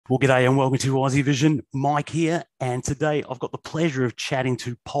Well, g'day and welcome to Aussie Vision. Mike here, and today I've got the pleasure of chatting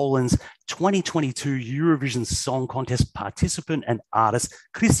to Poland's 2022 Eurovision Song Contest participant and artist,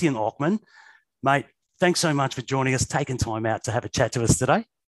 Krystian Ochman. Mate, thanks so much for joining us, taking time out to have a chat to us today.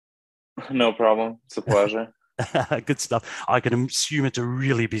 No problem. It's a pleasure. Good stuff. I can assume it's a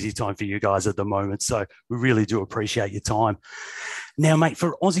really busy time for you guys at the moment, so we really do appreciate your time. Now, mate,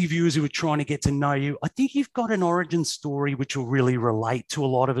 for Aussie viewers who are trying to get to know you, I think you've got an origin story which will really relate to a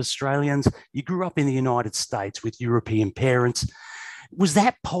lot of Australians. You grew up in the United States with European parents. Was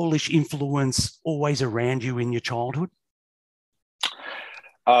that Polish influence always around you in your childhood?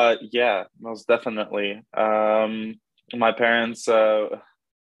 Yeah, most definitely. My parents,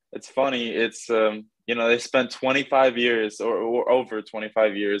 it's funny. They spent 25 years or over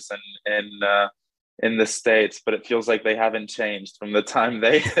 25 years in the States, but it feels like they haven't changed from the time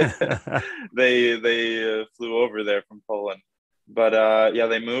they they flew over there from Poland. But yeah,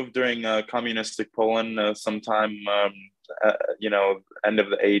 they moved during communistic Poland sometime, end of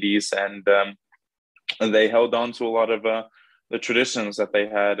the 80s, and they held on to a lot of the traditions that they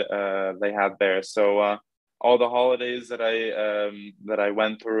had there. So all the holidays that I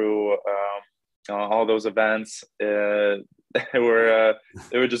went through. All those events they were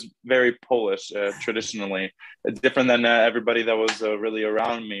just very Polish traditionally, different than everybody that was really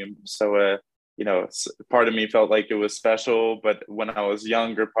around me. So part of me felt like it was special, but when I was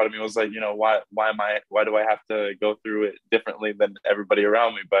younger, part of me was like, why do I have to go through it differently than everybody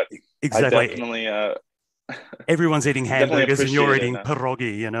around me? But Exactly. I definitely Everyone's eating definitely hamburgers and you're appreciate it eating now.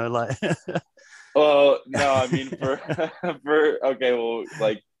 pierogi, like. Well, no, I mean for for okay, well,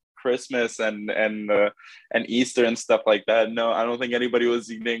 like Christmas and Easter and stuff like that. No, I don't think anybody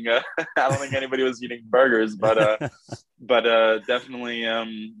was eating. I don't think anybody was eating burgers, but definitely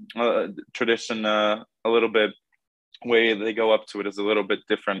tradition a little bit way they go up to it is a little bit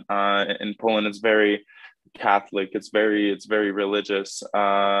different. In Poland, it's very Catholic. It's very religious,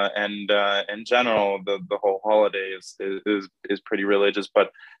 and in general, the whole holiday is pretty religious.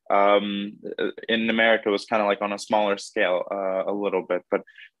 But in America, it was kind of like on a smaller scale, a little bit. But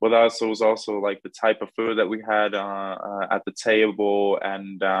with us, it was also like the type of food that we had at the table,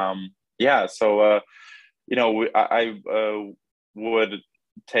 and yeah. So I would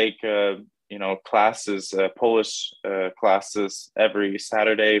take classes, Polish classes every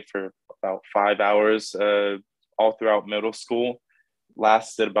Saturday for about 5 hours, all throughout middle school.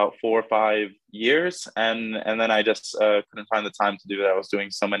 Lasted about 4 or 5 years, and then I just couldn't find the time to do that. I was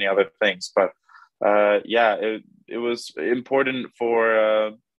doing so many other things, but yeah, it was important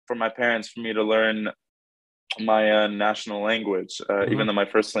for my parents for me to learn my national language, even though my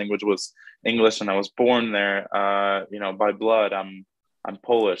first language was English and I was born there. By blood, I'm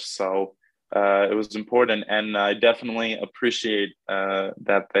Polish, so it was important, and I definitely appreciate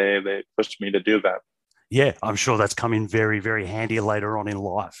that they pushed me to do that. Yeah, I'm sure that's come in very, very handy later on in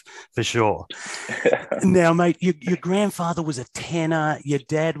life, for sure. Now, mate, your grandfather was a tenor, your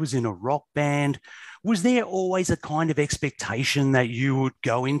dad was in a rock band. Was there always a kind of expectation that you would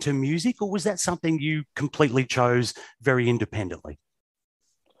go into music, or was that something you completely chose very independently?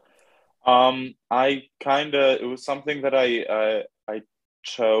 I kind of it was something that I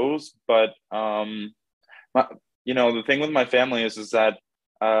chose, but my, the thing with my family is that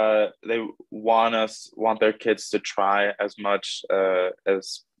they want their kids to try as much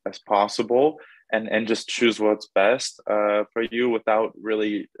as possible, and just choose what's best for you without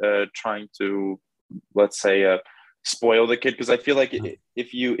really trying to, let's say, spoil the kid, because I feel like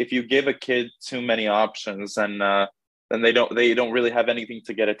if you give a kid too many options, then they don't really have anything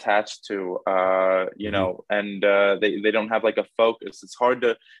to get attached to, Mhm. and they don't have like a focus. It's hard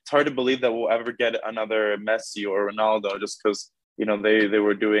to believe that we'll ever get another Messi or Ronaldo, just because they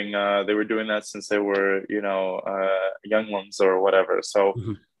were doing that since they were young ones or whatever. So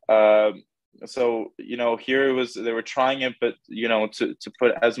Mhm. um, here it was, they were trying it, but to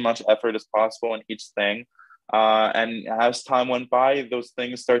put as much effort as possible in each thing. And as time went by, those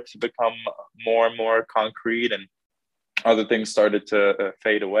things start to become more and more concrete, and other things started to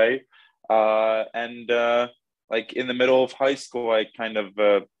fade away. And like in the middle of high school, I kind of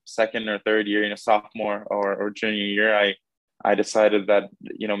second or third year, sophomore or junior year, I decided that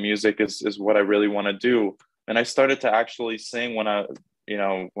music is what I really want to do, and I started to actually sing when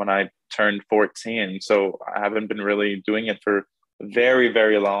I turned 14. So I haven't been really doing it for very,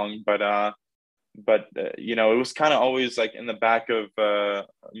 very long, but it was kind of always like in the back of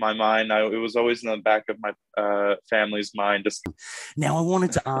my mind. It was always in the back of my family's mind. Just Now, I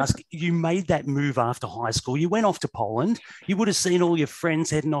wanted to ask, you made that move after high school. You went off to Poland. You would have seen all your friends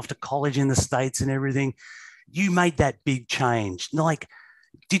heading off to college in the States and everything. You made that big change. Like,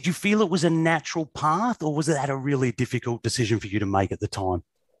 Did you feel it was a natural path, or was that a really difficult decision for you to make at the time?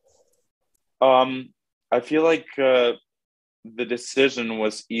 I feel like the decision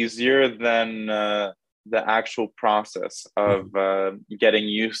was easier than the actual process of getting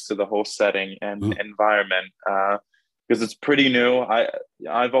used to the whole setting and environment, because it's pretty new.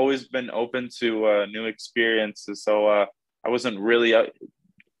 I've always been open to new experiences, so I wasn't really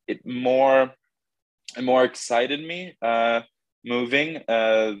it more excited me moving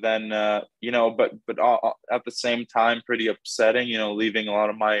than but at the same time pretty upsetting, leaving a lot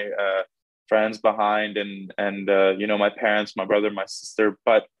of my friends behind, and my parents, my brother, my sister,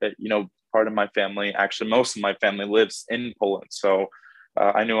 but part of my family, actually most of my family, lives in Poland, so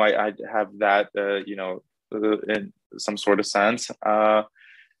I knew I'd have that in some sort of sense,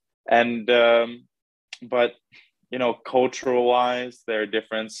 and but cultural wise there are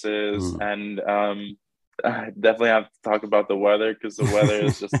differences, and I definitely have to talk about the weather, because the weather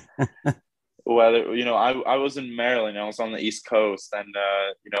is just weather. I was in Maryland. I was on the East Coast, and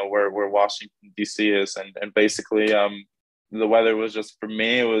where Washington D.C. is, and basically the weather was just, for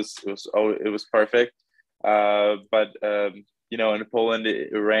me, it was perfect. But in Poland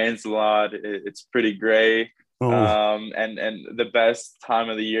it rains a lot. It's pretty gray. And the best time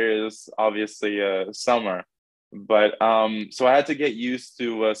of the year is obviously summer. But so I had to get used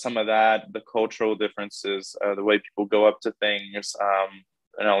to some of that, the cultural differences, the way people go up to things,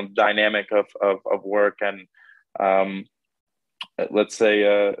 dynamic of work, and let's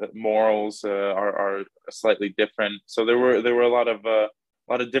say morals are slightly different. So there were a lot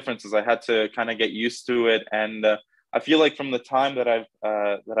of differences. I had to kind of get used to it, and I feel like from the time that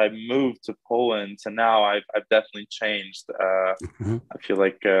I moved to Poland to now, I've definitely changed.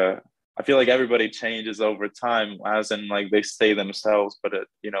 I feel like everybody changes over time, as in like they stay themselves, but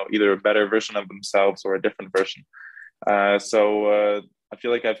either a better version of themselves or a different version. So I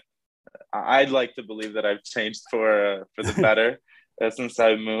feel like I'd like to believe that I've changed for the better since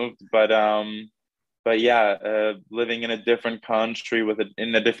I moved. But yeah, living in a different country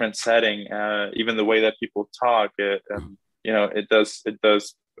in a different setting, even the way that people talk, it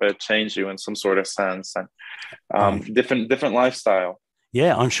does change you in some sort of sense, and different lifestyle.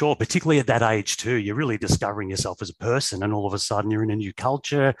 Yeah, I'm sure, particularly at that age too, you're really discovering yourself as a person, and all of a sudden you're in a new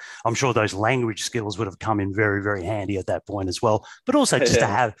culture. I'm sure those language skills would have come in very, very handy at that point as well. But also just to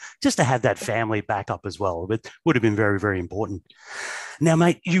have that family backup as well, it would have been very, very important. Now,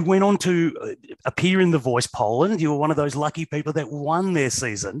 mate, you went on to appear in The Voice Poland. You were one of those lucky people that won their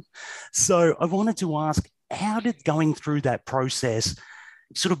season. So I wanted to ask, how did going through that process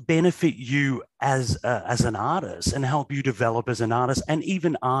sort of benefit you as an artist, and help you develop as an artist, and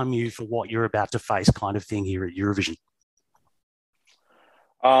even arm you for what you're about to face, kind of thing, here at Eurovision?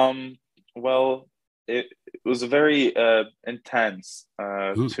 Well, it was a very intense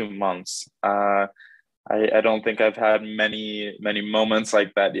 2 months. I don't think I've had many moments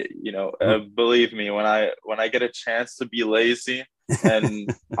like that. Believe me, when I get a chance to be lazy, and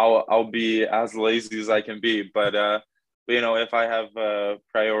I'll be as lazy as I can be, but if I have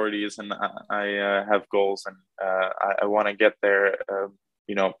priorities, and I have goals, and I want to get there,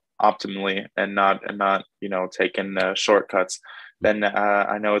 optimally, and not taking shortcuts, then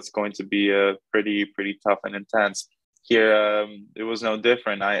I know it's going to be pretty tough and intense. Here, it was no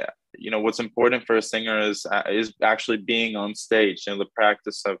different. What's important for a singer is actually being on stage, the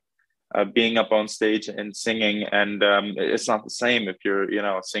practice of being up on stage and singing, and it's not the same if you're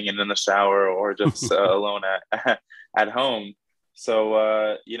singing in the shower, or just alone at home.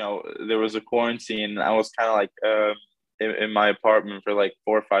 So there was a quarantine. I was kind of like in my apartment for like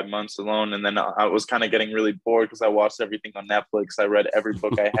 4 or 5 months alone, and then I was kind of getting really bored, because I watched everything on Netflix. I read every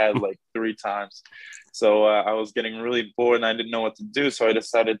book I had like 3 times. So I was getting really bored, and I didn't know what to do. So I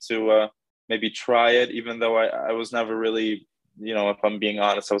decided to maybe try it, even though I was never really, if I'm being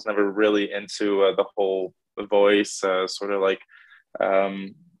honest, I was never really into the whole voice sort of like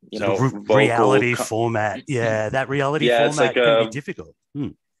reality format. Yeah, that reality format can be difficult.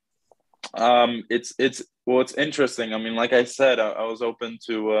 It's interesting. I mean, like I said, I was open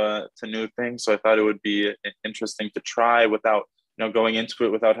to new things, so I thought it would be interesting to try without going into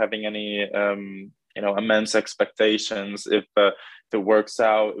it without having any immense expectations. If it works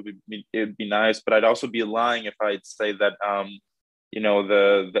out, it'd be nice. But I'd also be lying if I'd say that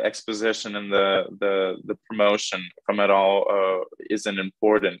the exposition and the promotion from it all isn't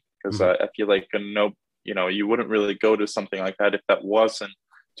important, because I feel like you wouldn't really go to something like that if that wasn't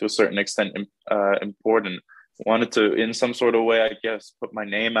to a certain extent important. Wanted to, in some sort of way, I guess, put my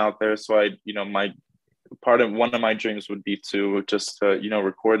name out there. So one of my dreams would be to just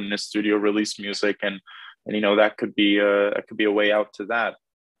record in the studio, release music, and that could be a way out to that.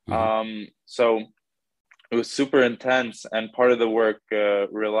 So it was super intense, and part of the work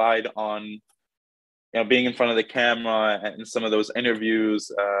relied on being in front of the camera and some of those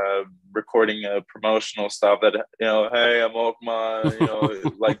interviews, recording promotional stuff that, hey, I'm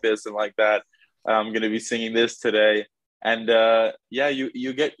Ochman, like this and like that. I'm going to be singing this today. And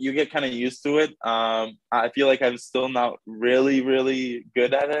you get kind of used to it. I feel like I'm still not really, really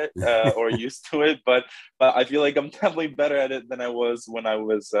good at it or used to it, but I feel like I'm definitely better at it than I was when I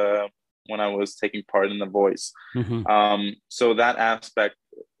was taking part in The Voice. So that aspect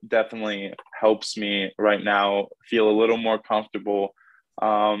definitely helps me right now feel a little more comfortable,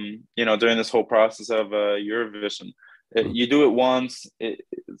 during this whole process of Eurovision. You do it once, it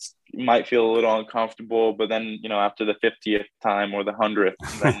might feel a little uncomfortable, but then, after the 50th time or the 100th,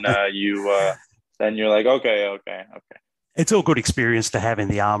 then you're like, okay. It's all good experience to have in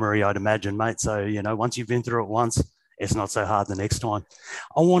the armory, I'd imagine, mate. So, once you've been through it once, it's not so hard the next time.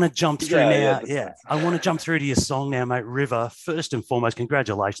 I want to jump through now. Yeah, I want to jump through to your song now, mate. River, first and foremost,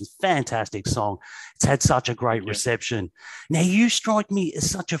 congratulations. Fantastic song. It's had such a great reception. Now, you strike me as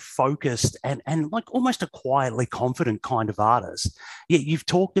such a focused and like almost a quietly confident kind of artist. Yet you've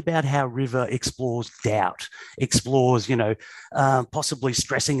talked about how River explores doubt, explores, possibly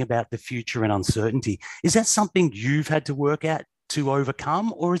stressing about the future and uncertainty. Is that something you've had to work out to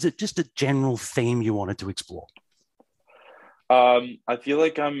overcome, or is it just a general theme you wanted to explore? I feel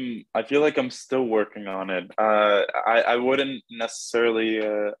like I'm still working on it. I wouldn't necessarily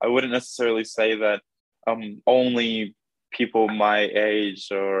say that only people my age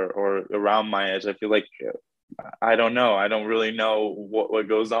or around my age. I feel like I don't know. I don't really know what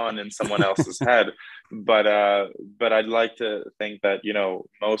goes on in someone else's head, but I'd like to think that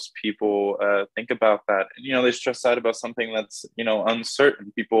most people think about that, and they stress out about something that's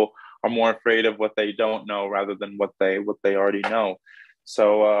uncertain. People are more afraid of what they don't know rather than what they already know.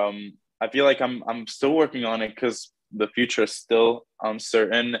 So I feel like I'm still working on it because the future is still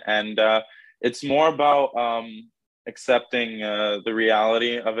uncertain, and it's more about accepting the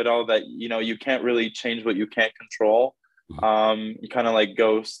reality of it all, that you can't really change what you can't control. You kind of like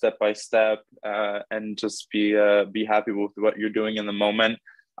go step by step and just be happy with what you're doing in the moment,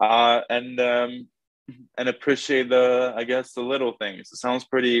 and appreciate the little things. It sounds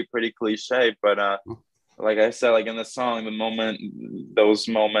pretty cliche, but like I said, like in the song, those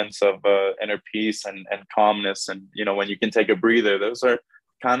moments of inner peace and calmness, and when you can take a breather, those are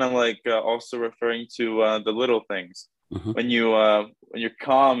kind of like also referring to the little things. When you're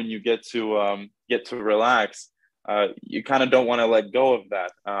calm and you get to relax, you kind of don't want to let go of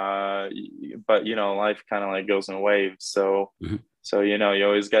that, but life kind of like goes in waves. So you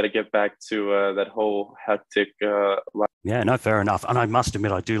always got to get back to that whole hectic life. Yeah, no, fair enough. And I must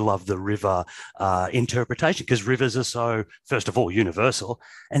admit, I do love the river interpretation, because rivers are so, first of all, universal.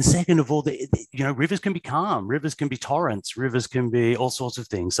 And second of all, rivers can be calm, rivers can be torrents, rivers can be all sorts of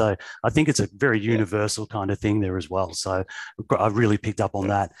things. So I think it's a very universal kind of thing there as well. So I really picked up on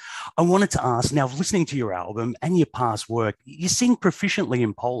that. I wanted to ask, now, listening to your album and your past work, you sing proficiently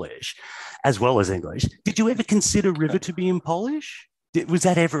in Polish as well as English. Did you ever consider River to be in Polish? Was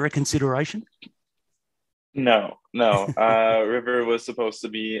that ever a consideration? No. River was supposed to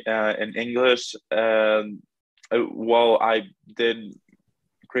be in English. Well, I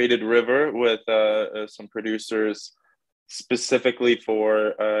created River with some producers specifically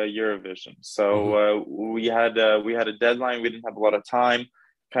for Eurovision. So we had a deadline. We didn't have a lot of time.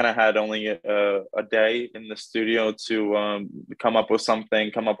 Kind of had only a day in the studio to come up with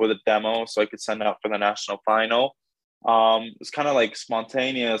a demo so I could send out for the national final. It's kind of like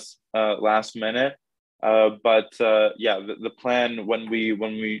spontaneous, last minute. But the plan when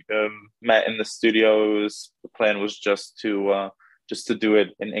we met in the studio, the plan was just to do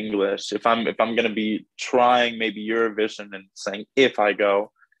it in English. If I'm going to be trying maybe Eurovision and saying if I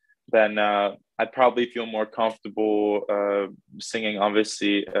go, then I'd probably feel more comfortable singing,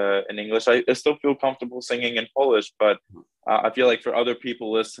 obviously, in English. I still feel comfortable singing in Polish, but I feel like for other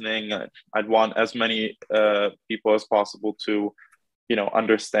people listening, I'd want as many people as possible to,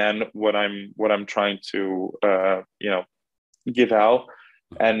 understand what I'm trying to, give out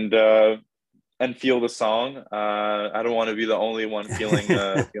and feel the song. I don't want to be the only one feeling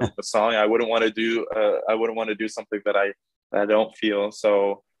the song. I wouldn't want to do something that I don't feel.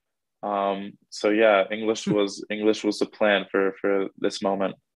 So English was the plan for this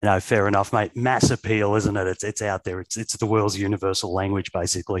moment. No, fair enough, mate. Mass appeal, isn't it? It's out there. It's the world's universal language,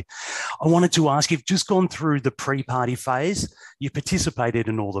 basically. I wanted to ask, you've just gone through the pre-party phase. You participated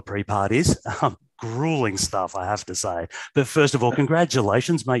in all the pre-parties. Grueling stuff, I have to say. But first of all,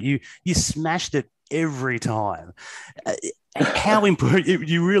 congratulations, mate. You smashed it every time. How important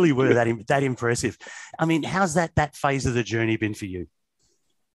you really were that impressive. I mean, how's that phase of the journey been for you?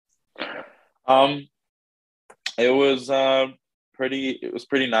 It was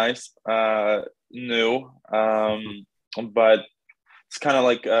pretty nice, new, but it's kind of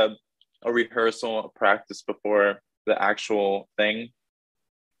like a rehearsal, a practice before the actual thing.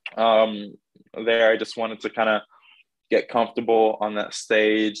 There, I just wanted to kind of get comfortable on that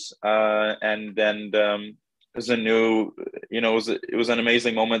stage, and then it was a new, it was an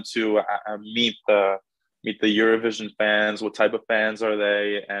amazing moment to meet the Eurovision fans. What type of fans are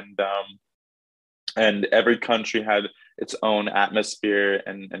they? And every country had its own atmosphere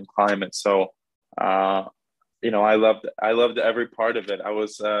and climate. So, I loved every part of it. I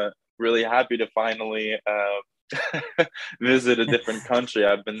was really happy to finally visit a different country.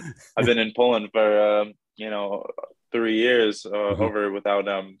 I've been in Poland for 3 years over without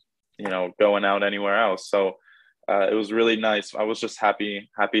going out anywhere else. So it was really nice. I was just happy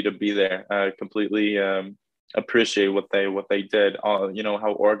to be there. Completely appreciate what they did.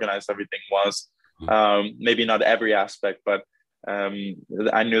 How organized everything was. Maybe not every aspect, but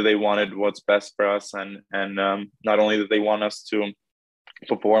I knew they wanted what's best for us, and not only did they want us to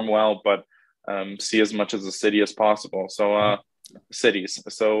perform well, but see as much as the city as possible. So cities.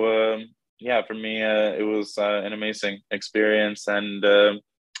 So yeah, for me, it was an amazing experience, and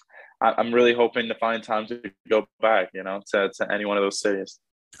I'm really hoping to find time to go back, to any one of those cities.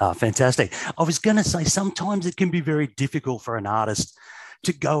 Oh, fantastic. I was going to say, sometimes it can be very difficult for an artist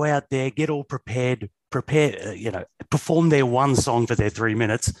to go out there, get all prepared, perform their one song for their 3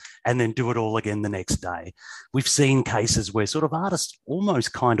 minutes and then do it all again the next day. We've seen cases where sort of artists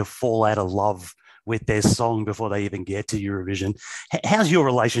almost kind of fall out of love with their song before they even get to Eurovision. How's your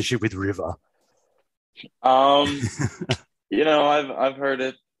relationship with River? I've heard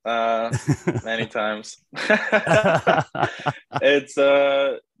it many times. It's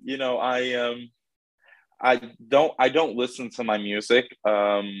I don't listen to my music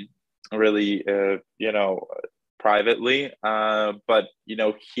really privately, but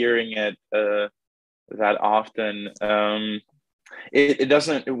hearing it that often, it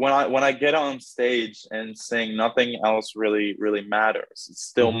doesn't, when I get on stage and sing, nothing else really matters. It's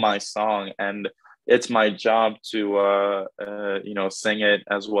still my song, and it's my job to sing it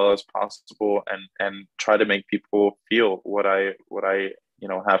as well as possible, and try to make people feel what I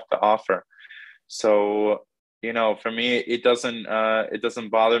have to offer. So, for me, it doesn't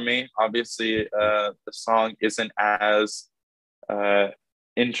bother me. Obviously, the song isn't as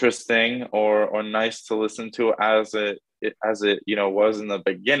interesting or nice to listen to as it was in the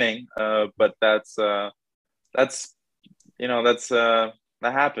beginning. But that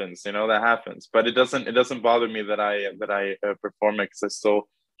happens. That happens. But it doesn't bother me that I perform it, because I still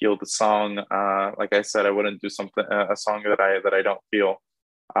feel the song. Like I said, I wouldn't do a song that I don't feel.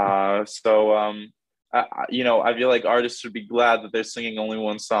 I feel like artists should be glad that they're singing only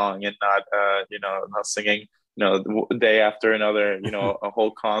one song, and not singing, day after another, a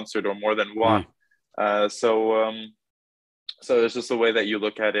whole concert or more than one. So it's just the way that you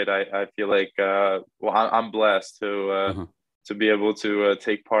look at it. I feel like, I'm blessed to be able to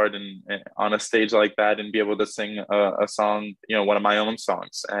take part on a stage like that, and be able to sing a song, one of my own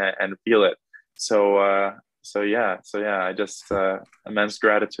songs, and feel it. So yeah, I just immense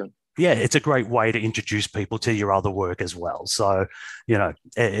gratitude. Yeah, it's a great way to introduce people to your other work as well. So,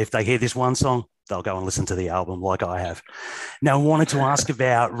 if they hear this one song, they'll go and listen to the album like I have. Now, I wanted to ask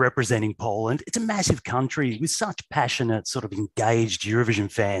about representing Poland. It's a massive country with such passionate, sort of engaged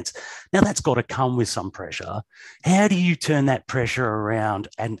Eurovision fans. Now, that's got to come with some pressure. How do you turn that pressure around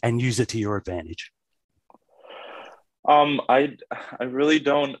and use it to your advantage? I really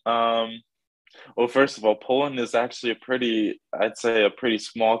don't. Well, first of all, Poland is actually I'd say a pretty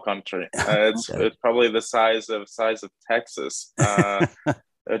small country. It's probably the size of Texas,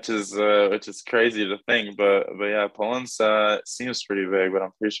 which is crazy to think. But yeah, Poland seems pretty big, but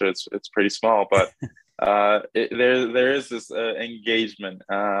I'm pretty sure it's pretty small. But there is this engagement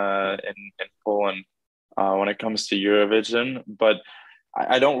in Poland when it comes to Eurovision, but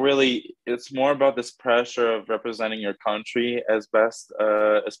I don't really. It's more about this pressure of representing your country as best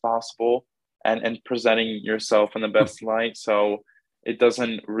as possible. And presenting yourself in the best light. So it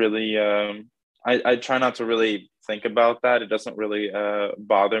doesn't really, I try not to really think about that. It doesn't really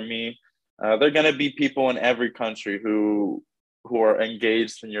bother me. There are going to be people in every country who are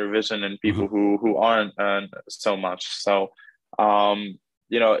engaged in Eurovision, and people who aren't so much. So,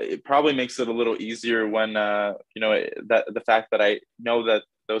 it probably makes it a little easier when, that the fact that I know that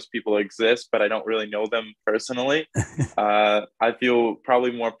those people exist, but I don't really know them personally. I feel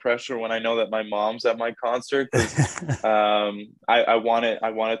probably more pressure when I know that my mom's at my concert, because I want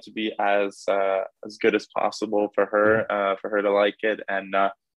it to be as good as possible for her to like it, and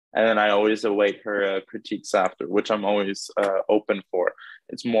then I always await her critiques after, which I'm always open for.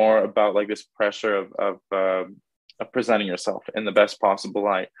 It's more about like this pressure of presenting yourself in the best possible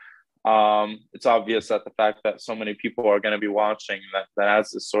light. It's obvious that the fact that so many people are going to be watching, that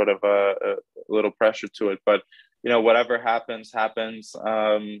adds this sort of a little pressure to it. But whatever happens,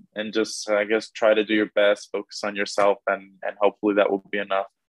 and just I guess try to do your best, focus on yourself, and hopefully that will be enough.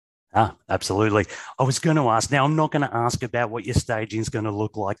 Absolutely. I was going to ask. Now, I'm not going to ask about what your staging is going to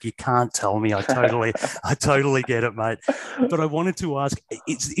look like. You can't tell me. I totally get it, mate. But I wanted to ask: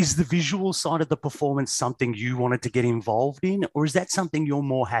 is the visual side of the performance something you wanted to get involved in, or is that something you're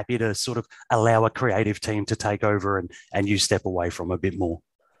more happy to sort of allow a creative team to take over and you step away from a bit more?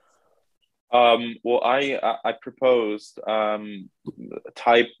 Well, I proposed the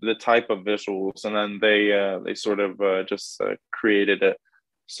type of visuals, and then they sort of just created it.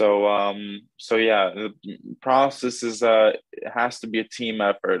 So yeah, the process is it has to be a team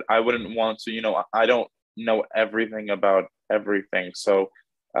effort. I wouldn't want to, I don't know everything about everything, so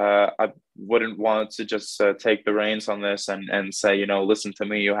I wouldn't want to just take the reins on this and say, listen to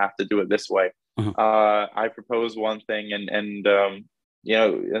me, you have to do it this way. Mm-hmm. I propose one thing, and and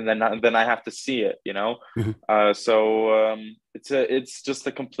then I have to see it, Mm-hmm. So it's just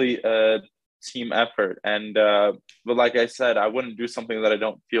a complete team effort, and but like I said, I wouldn't do something that I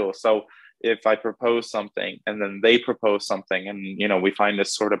don't feel. So if I propose something and then they propose something, and we find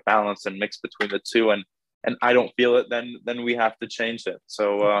this sort of balance and mix between the two, and I don't feel it, then we have to change it.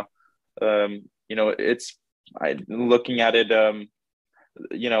 So it's looking at it,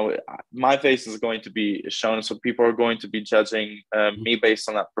 my face is going to be shown, so people are going to be judging me based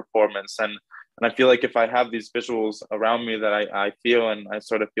on that performance, and I feel like if I have these visuals around me that I feel, and I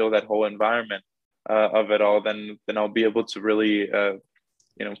sort of feel that whole environment of it all, then I'll be able to really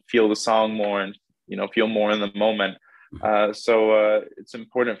feel the song more, and feel more in the moment. So it's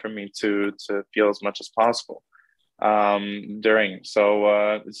important for me to feel as much as possible during.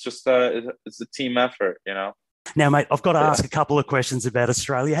 So it's just it's a team effort, Now, mate, I've got to ask a couple of questions about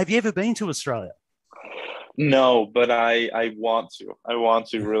Australia. Have you ever been to Australia? No, but I want to. I want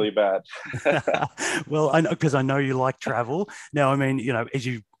to really bad. Well, I know, because I know you like travel. Now, I mean,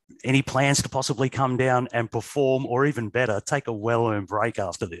 any plans to possibly come down and perform, or even better, take a well-earned break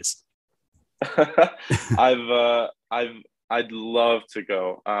after this? I'd love to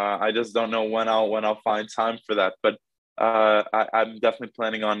go. I just don't know when I'll find time for that. But I'm definitely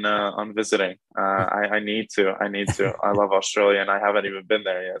planning on visiting. I need to. I love Australia, and I haven't even been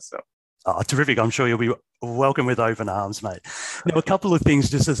there yet. So. Oh, terrific. I'm sure you'll be welcome with open arms, mate. Now, a couple of things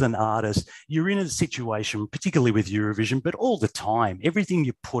just as an artist. You're in a situation, particularly with Eurovision, but all the time, everything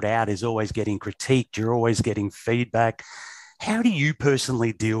you put out is always getting critiqued. You're always getting feedback. How do you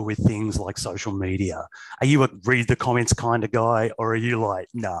personally deal with things like social media? Are you a read the comments kind of guy, or are you like,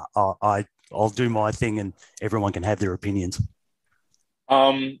 nah, I'll do my thing and everyone can have their opinions?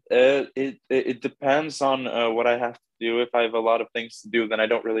 It depends on what I have to do. If I have a lot of things to do, then I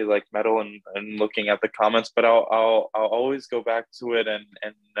don't really like meddle and looking at the comments. But I'll always go back to it, and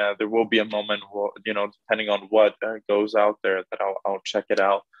there will be a moment, depending on what goes out there, that I'll check it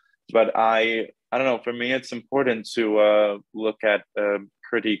out. But I don't know. For me, it's important to look at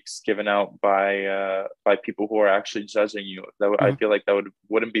critiques given out by people who are actually judging you. I feel like that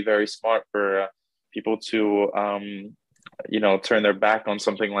wouldn't be very smart for people to turn their back on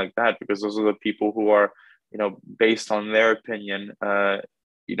something like that, because those are the people who are, based on their opinion, that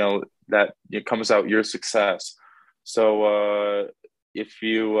it comes out your success. So if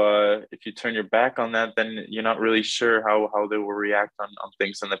you turn your back on that, then you're not really sure how they will react on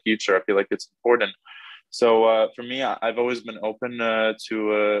things in the future. I feel like it's important. So for me, I've always been open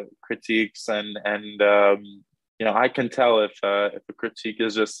to critiques, and I can tell if a critique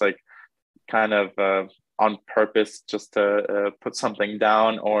is just like kind of on purpose just to put something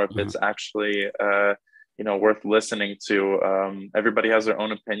down, or if it's actually worth listening to. Everybody has their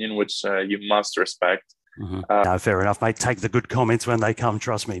own opinion, which you must respect. No, fair enough, mate. Take the good comments when they come.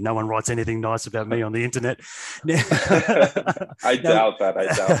 Trust me, no one writes anything nice about me on the internet. I doubt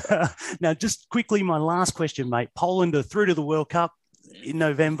that. Now, just quickly, my last question, mate. Poland are through to the World Cup in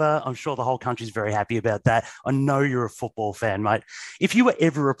November. I'm sure the whole country's very happy about that. I know you're a football fan, mate. If you were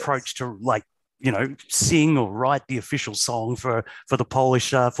ever approached to sing or write the official song for the Polish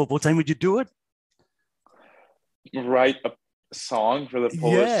football team, would you do it? Write song for the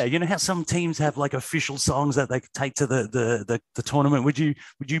Polish. Yeah, you know how some teams have like official songs that they take to the tournament. Would you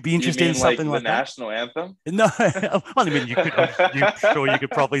be interested in something like the national anthem? No, I mean you could. I'm sure you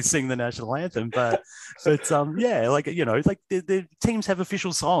could probably sing the national anthem, but yeah, like like the teams have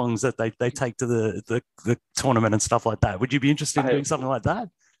official songs that they take to the tournament and stuff like that. Would you be interested in doing something like that?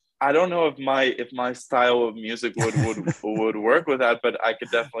 I don't know if my style of music would work with that, but I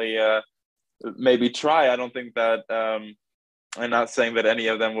could definitely maybe try. I don't think that. I'm not saying that any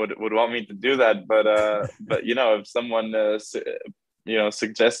of them would want me to do that, but if someone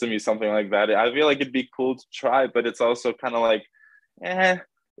suggested me something like that, I feel like it'd be cool to try. But it's also kind of like,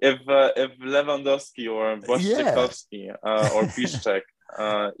 if Lewandowski or Wojciechowski or Piszczek,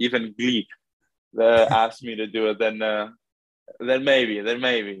 even Glik, asked me to do it, then maybe. They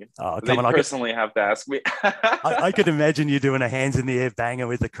personally have to ask me. I could imagine you doing a hands in the air banger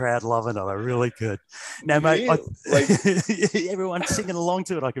with the crowd loving it. I really could. Now, mate, everyone's singing along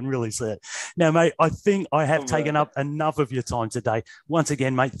to it. I can really see it. Now, mate, I think I have taken up enough of your time today. Once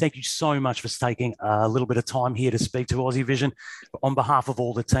again, mate, thank you so much for taking a little bit of time here to speak to Aussie Vision. On behalf of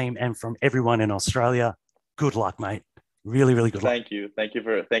all the team and from everyone in Australia, good luck, mate. Really, really good luck. Thank you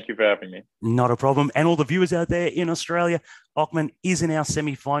for having me. Not a problem. And all the viewers out there in Australia, Ochman is in our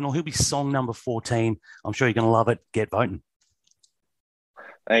semi-final. He'll be song number 14. I'm sure you're going to love it. Get voting.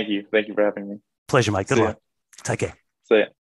 Thank you for having me. Pleasure, mate. Good luck. Take care. See ya.